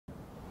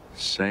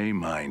Say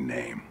my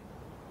name.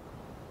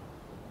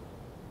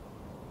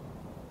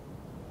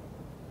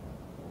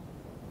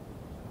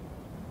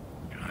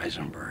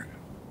 Heisenberg.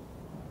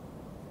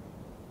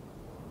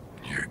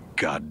 You're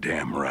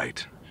goddamn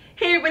right.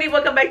 Hey everybody,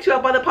 welcome back to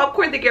Up on the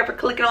Popcorn. Thank you for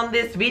clicking on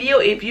this video.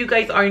 If you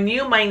guys are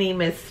new, my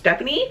name is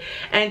Stephanie,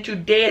 and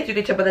today, as you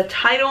can tell by the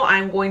title,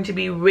 I'm going to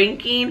be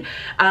ranking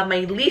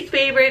my least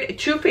favorite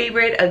to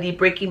favorite of the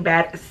Breaking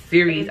Bad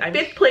series. I'm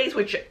fifth place,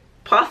 which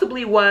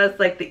possibly was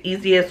like the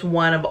easiest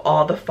one of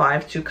all the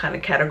five to kind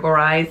of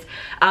categorize.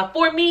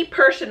 For me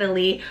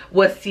personally,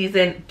 was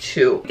season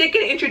 2. They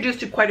get introduced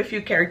to quite a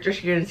few characters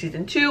here in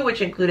season 2,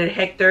 which included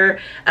Hector,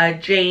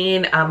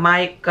 Jane,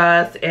 Mike,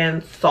 Gus,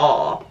 and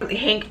Saul.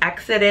 Hank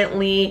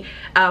accidentally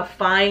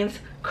finds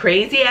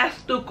crazy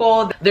ass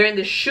Tuco. They're in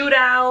the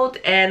shootout,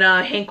 and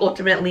Hank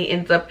ultimately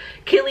ends up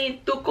killing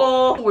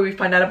Tuco, where we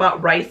find out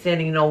about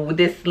Ricin. You know,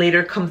 this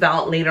later comes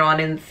out later on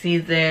in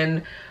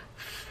season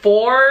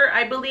 4,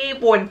 I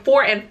believe, when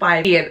 4 and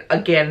 5 he had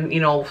again, you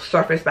know,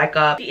 surfaced back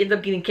up. He ends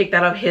up getting kicked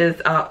out of his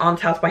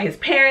aunt's house by his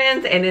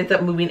parents and ends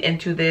up moving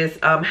into this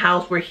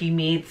house where he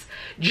meets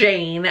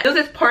Jane. There was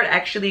this part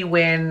actually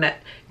when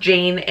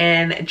Jane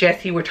and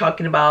Jesse were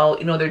talking about,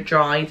 you know, their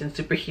drawings and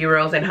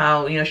superheroes and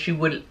how, you know, she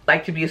would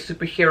like to be a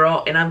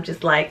superhero, and I'm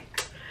just like,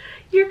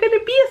 you're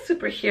gonna be a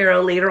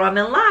superhero later on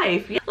in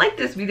life. Like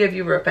this video if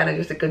you were a fan of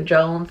Jessica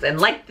Jones, and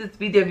like this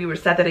video if you were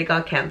sad that it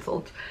got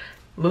canceled.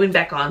 Moving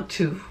back on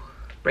to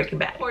Breaking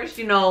Bad. Of course,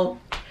 you know,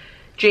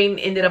 Jane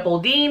ended up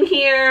ODing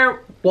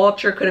here.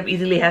 Walter could have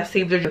easily have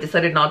saved her, but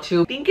decided not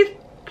to. I think it's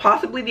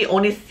possibly the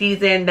only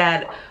season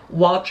that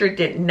Walter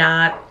did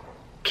not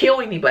kill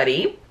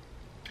anybody.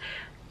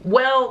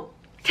 Well,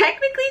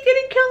 technically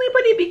didn't kill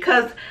anybody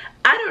because,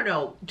 I don't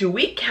know, do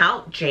we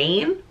count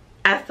Jane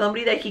as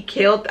somebody that he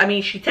killed? I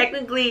mean, she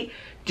technically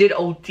did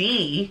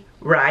OD,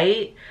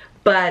 right?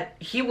 But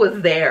he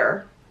was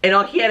there, and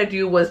all he had to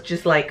do was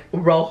just like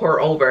roll her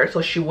over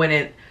so she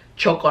wouldn't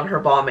choke on her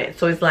vomit.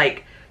 So it's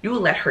like, you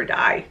let her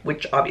die,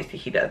 which obviously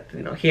he does,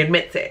 you know, he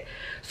admits it.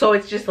 So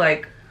it's just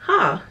like,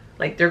 huh,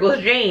 like there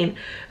goes Jane.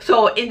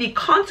 So in the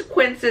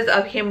consequences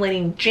of him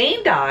letting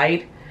Jane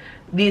die,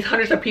 these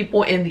hundreds of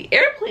people in the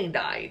airplane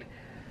died.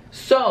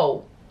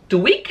 So do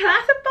we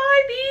classify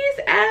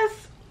these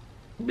as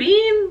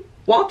being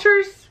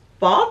Walter's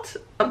fault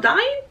of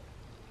dying?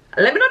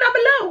 Let me know down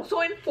below.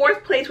 So in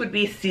 4th place would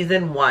be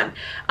season 1.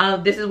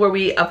 This is where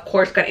we of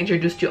course got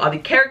introduced to all the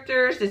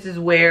characters. This is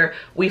where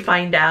we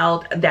find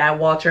out that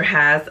Walter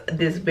has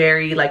this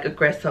very like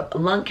aggressive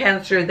lung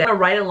cancer that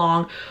right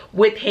along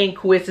with Hank,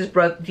 who is his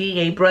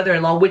DEA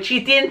brother-in-law, which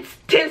he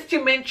tends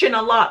to mention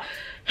a lot.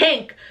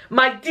 Hank,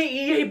 my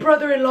DEA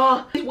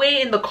brother-in-law. His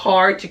way in the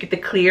car to get the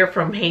clear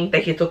from Hank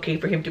that it's okay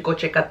for him to go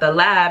check out the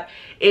lab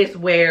is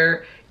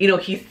where, you know,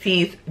 he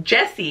sees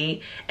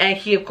Jesse, and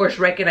he of course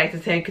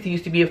recognizes him because he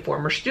used to be a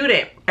former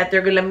student. That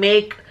they're gonna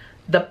make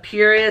the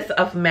purest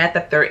of meth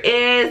that there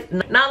is.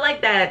 Not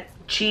like that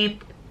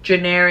cheap,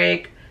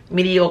 generic,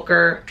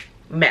 mediocre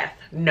meth.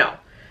 No.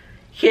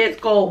 His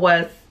goal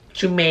was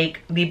to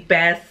make the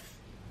best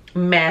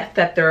meth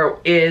that there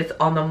is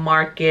on the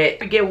market.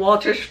 We get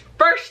Walter's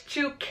first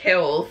 2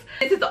 kills.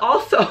 This is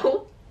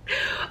also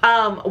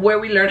where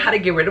we learn how to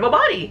get rid of a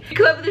body.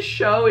 Because of the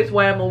show is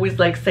why I'm always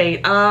like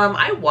saying,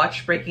 I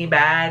watched Breaking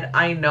Bad.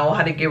 I know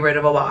how to get rid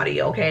of a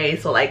body, okay?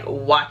 So like,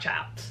 watch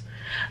out.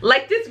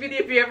 Like this video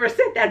if you ever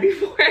said that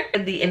before.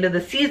 At the end of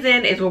the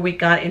season is where we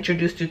got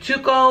introduced to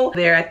Tuco.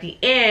 There at the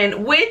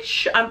end,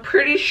 which I'm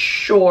pretty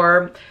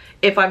sure,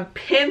 if I'm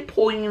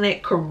pinpointing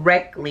it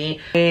correctly,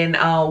 and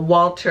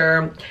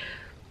Walter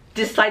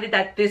decided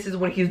that this is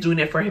when he's doing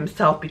it for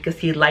himself because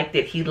he liked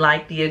it. He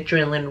liked the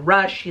adrenaline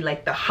rush. He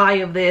liked the high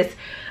of this.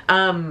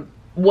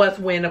 Was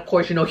when, of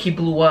course, you know, he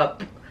blew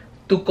up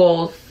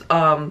Tuco's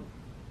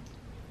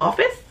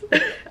office.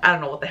 I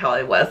don't know what the hell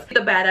it was. The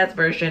badass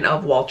version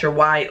of Walter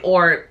White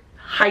or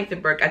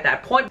Heisenberg at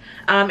that point.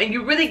 And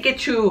you really get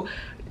to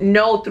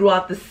know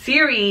throughout the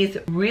series,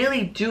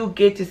 really do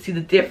get to see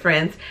the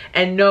difference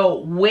and know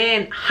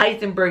when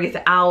Heisenberg is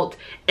out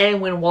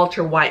and when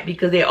Walter White,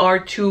 because they are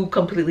two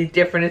completely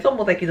different. It's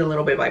almost like he's a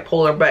little bit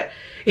bipolar, but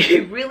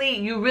you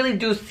really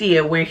do see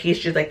it where he's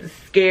just like the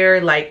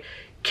scared like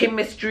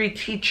chemistry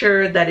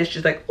teacher that is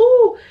just like,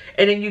 ooh,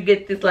 and then you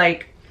get this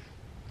like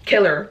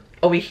killer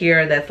over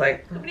here that's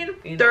like,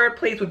 3rd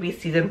place would be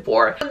season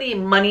 4. When the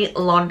money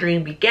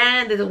laundering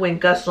began, this is when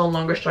Gus no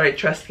longer started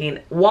trusting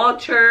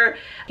Walter.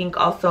 I think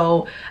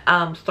also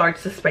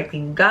starts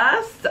suspecting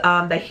Gus,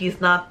 that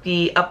he's not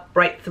the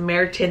upright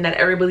Samaritan that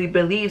everybody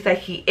believes that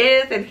he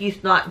is, and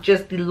he's not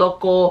just the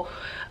local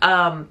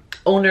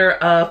owner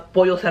of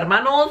Pollos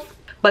Hermanos,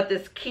 but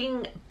this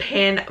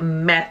kingpin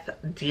meth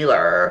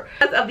dealer.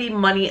 Because of the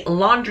money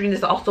laundering, this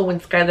is also when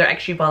Skyler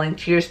actually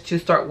volunteers to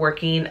start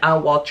working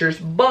Walter's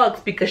books,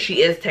 because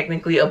she is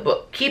technically a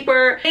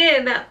bookkeeper.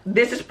 And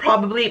this is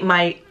probably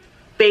my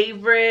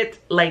favorite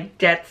like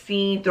death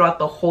scene throughout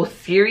the whole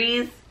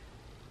series.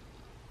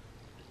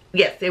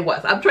 Yes, it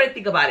was. I'm trying to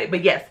think about it,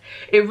 but yes,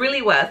 it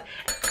really was.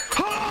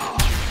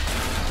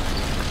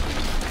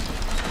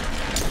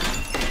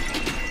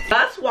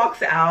 Gus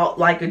walks out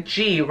like a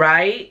G,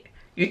 right?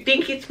 You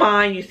think he's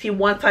fine. You see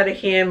one side of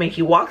him and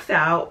he walks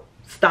out,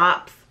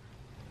 stops.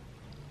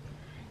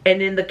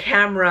 And then the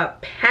camera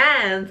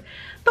pans.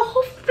 The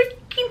whole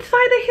freaking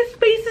side of his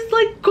face is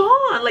like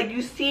gone. Like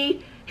you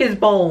see his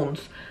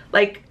bones.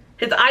 Like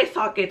his eye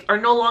sockets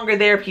are no longer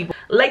there, people.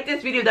 Like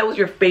this video, that was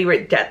your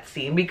favorite death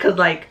scene because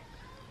like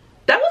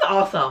that was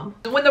awesome.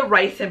 When the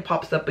ricin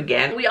pops up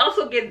again, we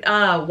also get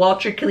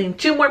Walter killing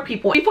 2 more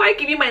people. Before I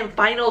give you my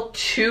final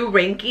 2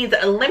 rankings,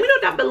 let me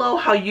know down below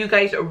how you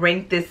guys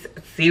rank this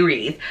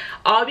series.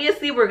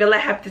 Obviously, we're gonna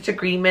have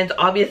disagreements.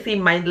 Obviously,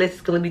 my list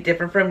is gonna be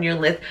different from your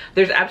list.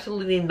 There's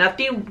absolutely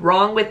nothing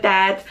wrong with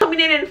that.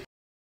 Coming in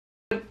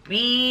would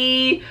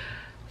be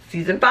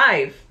season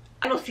 5.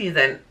 Final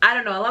season. I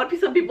don't know, a lot of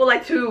some people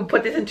like to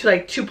put this into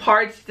like 2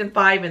 parts, season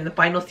 5 and the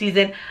final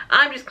season.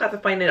 I'm just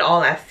classifying it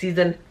all as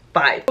season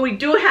 5. We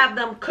do have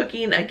them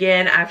cooking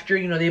again after,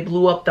 you know, they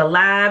blew up the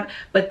lab,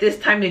 but this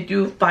time they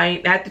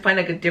have to find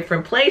like a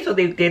different place. So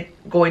they did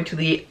go into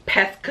the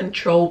pest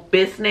control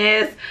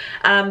business.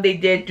 They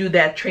did do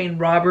that train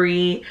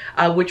robbery,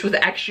 which was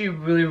actually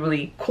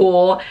really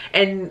cool,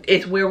 and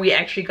it's where we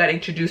actually got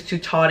introduced to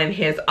Todd and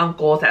his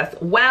uncles as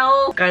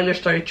well. Skyler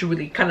started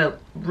to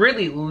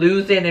really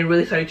lose it and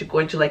really started to go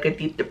into like a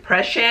deep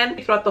depression.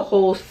 Throughout the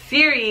whole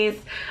series,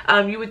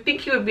 you would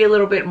think he would be a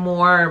little bit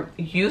more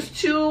used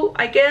to,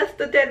 I guess,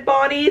 the dead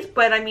bodies,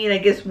 but I mean, I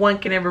guess one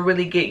can never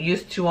really get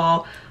used to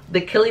all the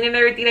killing and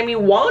everything. I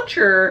mean,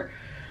 Walter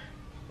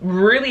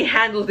really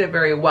handles it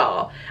very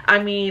well. I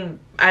mean,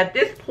 at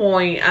this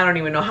point, I don't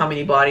even know how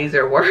many bodies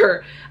there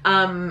were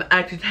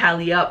to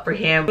tally up for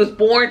him. He was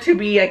born to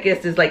be, I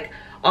guess, this like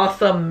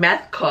awesome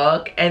meth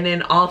cook and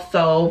then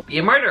also be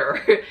a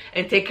murderer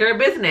and take care of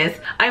business.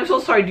 I'm so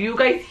sorry, do you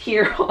guys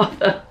hear all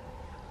the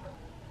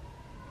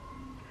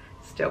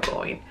still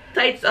going?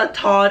 Besides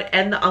Todd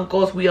and the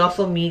uncles, we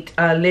also meet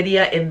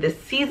Lydia in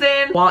this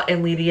season. Walt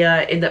and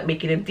Lydia end up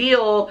making a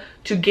deal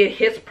to get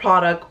his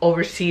product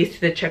overseas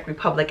to the Czech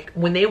Republic.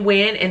 When they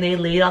win and they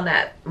laid on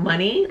that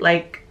money,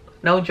 like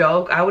no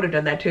joke, I would have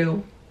done that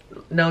too.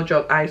 No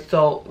joke. I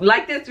so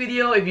like this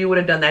video if you would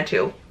have done that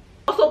too.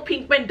 Also,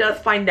 Pinkman does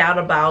find out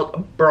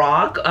about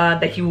Brock,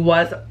 that he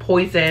was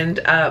poisoned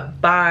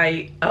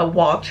by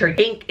Walter.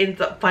 Hank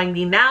ends up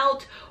finding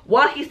out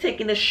while he's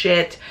taking a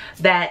shit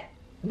that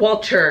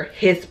Walter,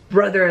 his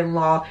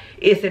brother-in-law,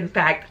 is in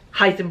fact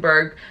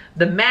Heisenberg,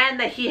 the man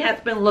that he has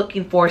been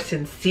looking for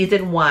since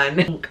season 1.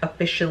 Hank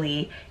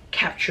officially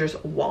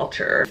captures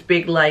Walter. This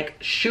big like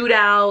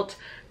shootout.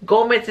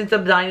 Gomez ends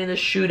up dying in the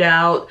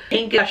shootout.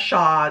 Hank got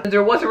shot.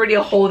 There was already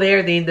a hole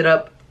there. They ended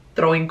up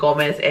throwing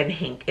Gomez and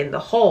Hank in the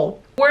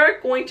hole. We're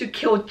going to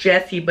kill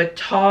Jesse, but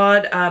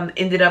Todd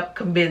ended up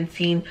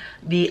convincing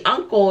the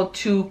uncle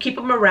to keep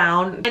him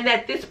around. And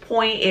at this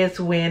point is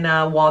when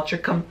Walter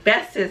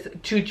confesses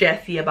to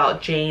Jesse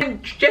about Jane.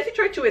 When Jesse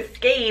tried to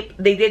escape,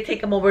 they did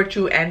take him over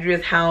to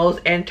Andrea's house,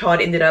 and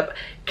Todd ended up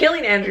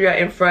killing Andrea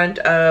in front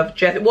of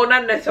Jesse. Well,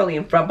 not necessarily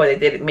in front, but they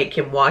did make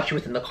him watch. He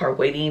was in the car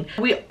waiting.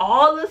 We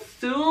all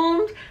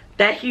assumed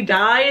that he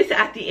dies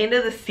at the end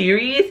of the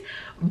series,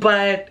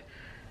 but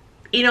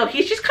you know,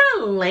 he's just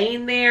kind of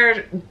laying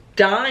there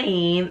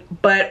dying.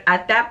 But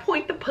at that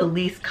point the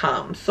police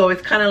come, so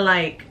it's kind of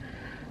like,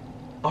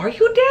 are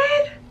you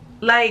dead?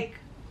 Like,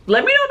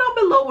 let me know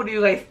down below what do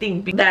you guys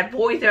think. That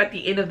voice there at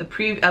the end of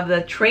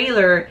the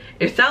trailer,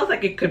 it sounds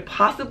like it could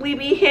possibly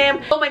be him.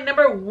 So my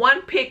number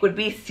 1 pick would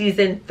be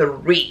season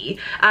 3.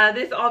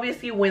 This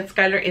obviously when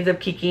Skyler ends up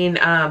kicking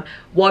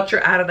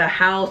Walter out of the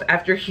house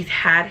after he's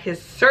had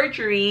his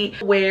surgery,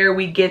 where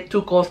we get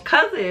Tuco's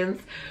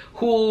cousins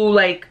who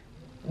like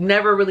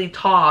never really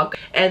talk.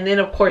 And then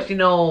of course, you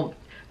know,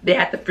 they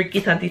had the freaky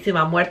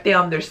Santísima Muerte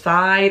on their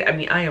side. I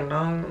mean, I don't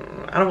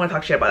want to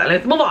talk shit about that.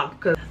 Let's move on,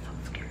 because that's some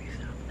scary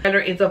stuff.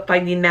 Skyler ends up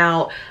finding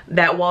out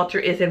that Walter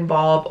is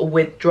involved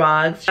with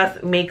drugs.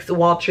 That makes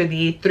Walter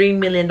the $3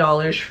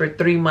 million for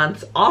 3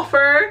 months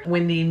offer.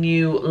 When the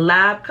new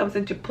lab comes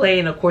into play,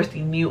 and of course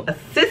the new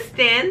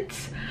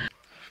assistant,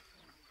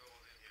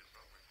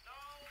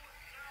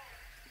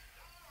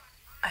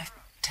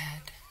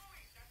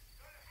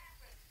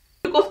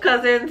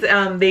 cousins,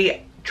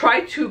 they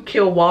try to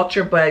kill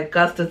Walter, but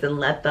Gus doesn't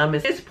let them.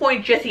 At this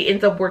point, Jesse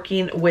ends up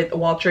working with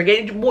Walter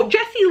again. Well,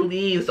 Jesse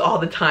leaves all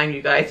the time,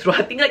 you guys. So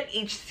I think like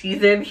each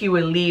season he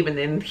would leave and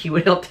then he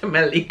would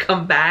ultimately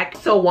come back.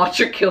 So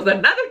Walter kills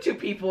another 2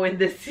 people in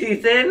this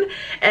season.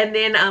 And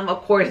then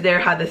of course there,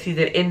 how the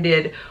season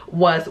ended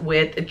was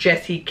with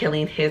Jesse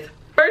killing his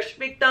first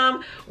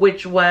victim,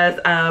 which was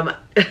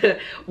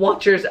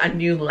Walter's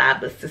new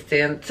lab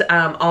assistant,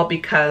 all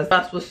because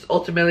Gus was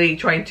ultimately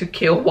trying to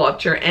kill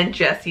Walter and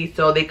Jesse,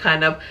 so they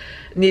kind of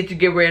need to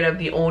get rid of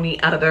the only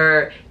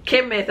other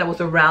chemist that was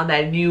around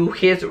that knew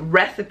his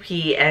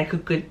recipe and who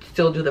could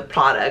still do the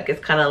product. It's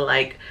kind of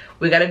like,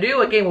 we gotta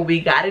do again what we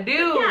gotta do.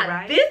 Yeah,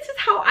 right? This is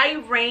how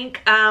I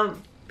rank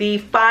the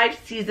 5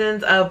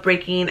 seasons of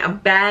Breaking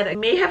Bad. I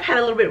may have had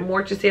a little bit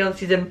more to say on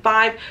season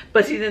 5,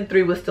 but season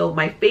 3 was still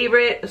my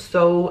favorite.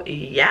 So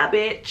yeah,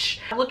 bitch.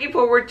 I'm looking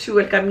forward to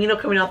El Camino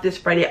coming out this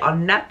Friday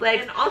on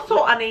Netflix. And also,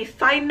 on a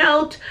side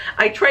note,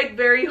 I tried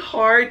very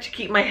hard to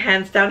keep my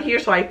hands down here,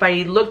 so if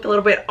I looked a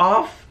little bit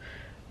off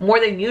more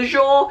than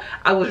usual,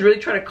 I was really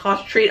trying to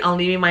concentrate on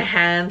leaving my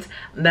hands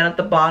down at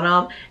the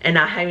bottom and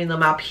not having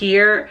them up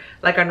here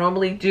like I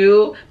normally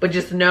do. But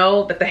just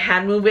know that the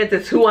hand movements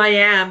is who I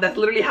am. That's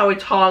literally how I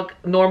talk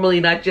normally,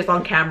 not just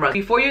on camera.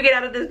 Before you get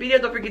out of this video,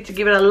 don't forget to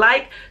give it a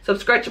like,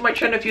 subscribe to my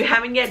channel if you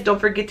haven't yet. Don't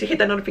forget to hit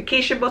that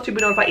notification bell to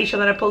be notified each time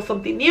that I post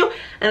something new.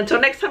 And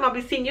until next time, I'll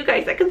be seeing you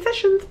guys at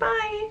concessions.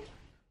 Bye.